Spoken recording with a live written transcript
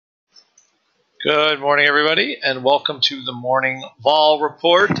Good morning, everybody, and welcome to the morning vol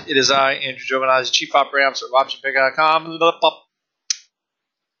report. It is I, Andrew Giovinazzi, Chief Operating Officer of OptionPicker.com,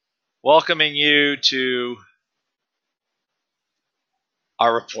 welcoming you to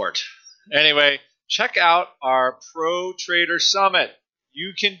our report. Anyway, check out our Pro Trader Summit.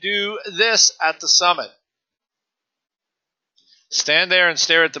 You can do this at the summit. Stand there and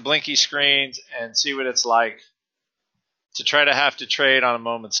stare at the blinky screens and see what it's like to try to have to trade on a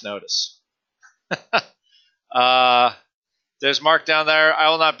moment's notice. There's Mark down there. I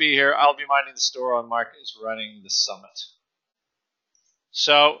will not be here. I'll be minding the store while Mark is running the summit.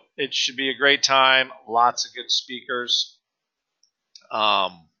 So it should be a great time. Lots of good speakers.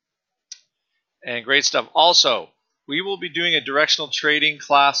 And great stuff. Also, we will be doing a directional trading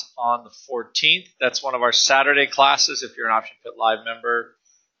class on the 14th. That's one of our Saturday classes. If you're an Option Pit Live member,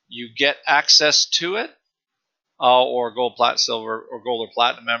 you get access to it. Or Gold, Plat, Silver, or Gold or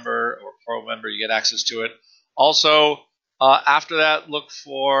Platinum member, or Pro member, you get access to it. Also, after that, look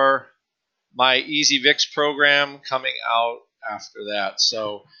for my Easy VIX program coming out after that.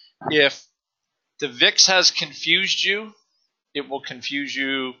 So if the VIX has confused you, it will confuse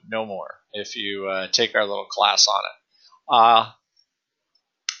you no more if you take our little class on it.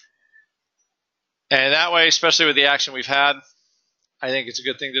 And that way, especially with the action we've had, I think it's a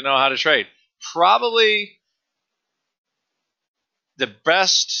good thing to know how to trade. Probably the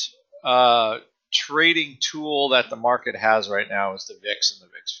best trading tool that the market has right now is the VIX and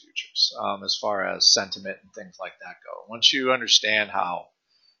the VIX futures, as far as sentiment and things like that go. Once you understand how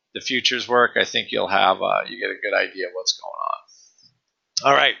the futures work, I think you'll have you get a good idea of what's going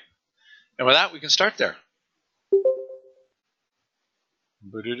on. All right, and with that, we can start there.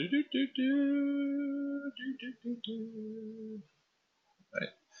 Right.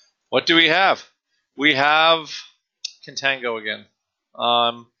 What do we have? We have Contango again.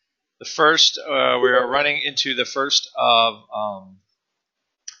 The first, we are running into the 1st of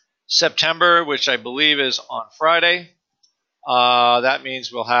September, which I believe is on Friday. That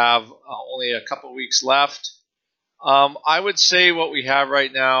means we'll have only a couple weeks left. I would say what we have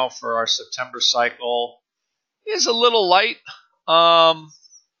right now for our September cycle is a little light on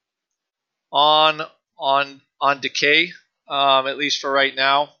decay, at least for right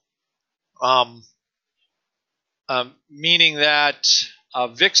now. Meaning that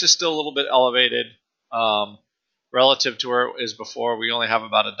VIX is still a little bit elevated relative to where it is before. We only have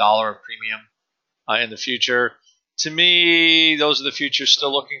about $1 of premium in the future. To me, those are the futures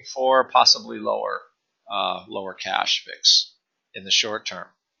still looking for possibly lower cash VIX in the short term.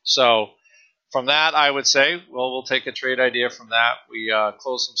 So from that, I would say, well, we'll take a trade idea from that. We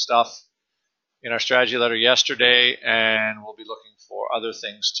closed some stuff in our strategy letter yesterday, and we'll be looking for other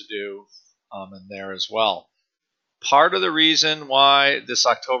things to do in there as well. Part of the reason why this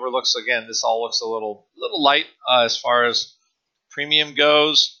October looks, again, this all looks a little light as far as premium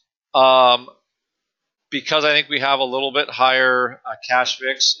goes, because I think we have a little bit higher cash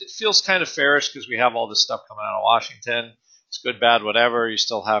VIX. It feels kind of fairish because we have all this stuff coming out of Washington. It's good, bad, whatever. You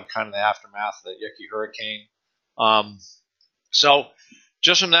still have kind of the aftermath of the Yucky hurricane. So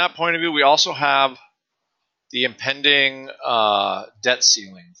just from that point of view, we also have the impending debt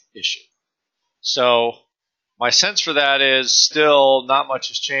ceiling issue. So my sense for that is still not much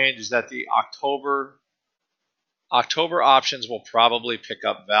has changed, is that the October options will probably pick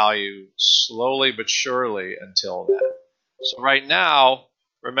up value slowly but surely until then. So right now,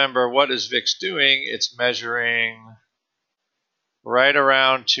 remember, what is VIX doing? It's measuring right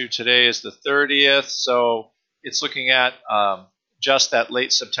around to today is the 30th. So it's looking at just that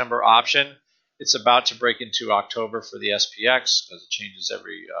late September option. It's about to break into October for the SPX because it changes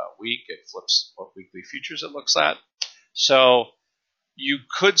every week. It flips what weekly futures it looks at. So you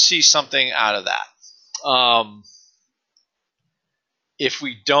could see something out of that if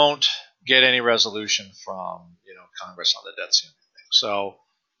we don't get any resolution from Congress on the debt ceiling thing. So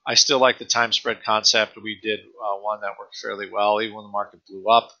I still like the time spread concept. We did one that worked fairly well, even when the market blew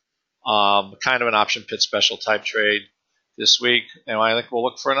up. Kind of an option pit special type trade this week, and I think we'll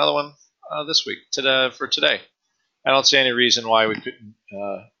look for another one this week for today. I don't see any reason why we couldn't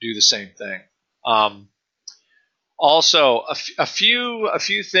do the same thing. Also, a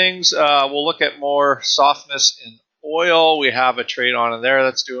few things. We'll look at more softness in oil. We have a trade on in there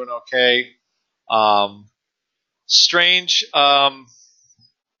that's doing okay. Strange.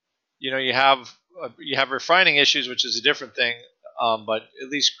 You have refining issues, which is a different thing. But at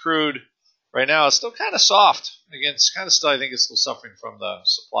least crude right now is still kind of soft. Again, it's kind of still, I think it's still suffering from the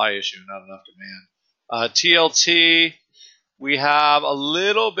supply issue, not enough demand. TLT, we have a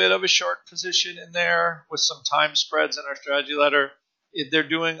little bit of a short position in there with some time spreads in our strategy letter. they're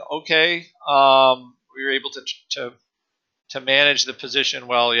doing okay. We were able to manage the position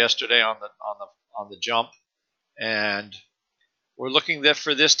well yesterday on the jump, and we're looking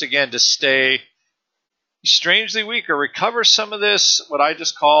for this again to stay strangely weak or recover some of this, what I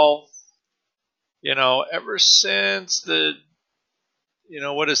just call, ever since the,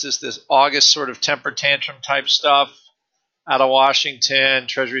 what is this August sort of temper tantrum type stuff out of Washington.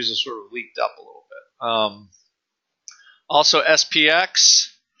 Treasuries have sort of leaked up a little bit. Also, SPX.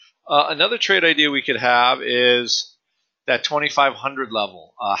 Another trade idea we could have is that 2,500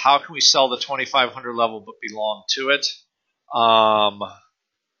 level. How can we sell the 2,500 level but belong to it?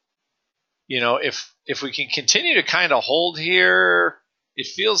 If we can continue to kind of hold here, it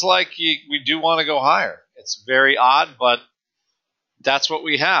feels like we do want to go higher. It's very odd, but that's what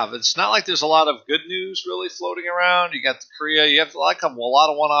we have. It's not like there's a lot of good news really floating around. You got the Korea. You have like a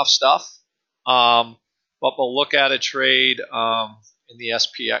lot of one-off stuff. But we'll look at a trade in the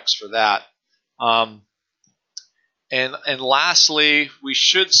SPX for that. And lastly, we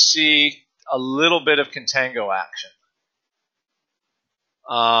should see a little bit of contango action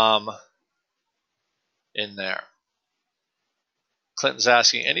in there. Clinton's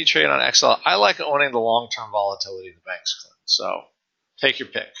asking, any trade on XL? I like owning the long-term volatility of the banks, Clinton. So take your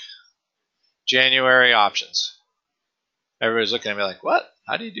pick. January options. Everybody's looking at me like, what?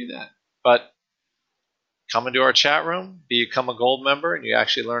 How do you do that? But come into our chat room, become a gold member, and you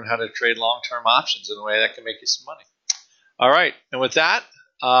actually learn how to trade long-term options in a way that can make you some money. All right, and with that,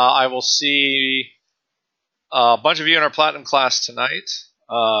 I will see a bunch of you in our platinum class tonight.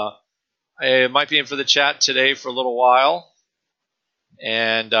 I might be in for the chat today for a little while,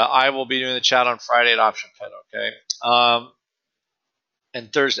 and I will be doing the chat on Friday at Option Pet, okay?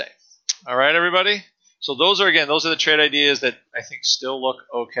 And Thursday. All right, everybody? So those are the trade ideas that I think still look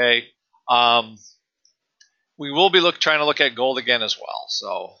okay. We will be trying to look at gold again as well.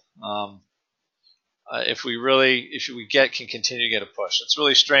 So if we can continue to get a push. It's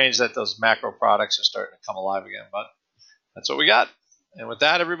really strange that those macro products are starting to come alive again, but that's what we got. And with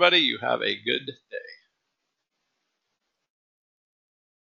that, everybody, you have a good day.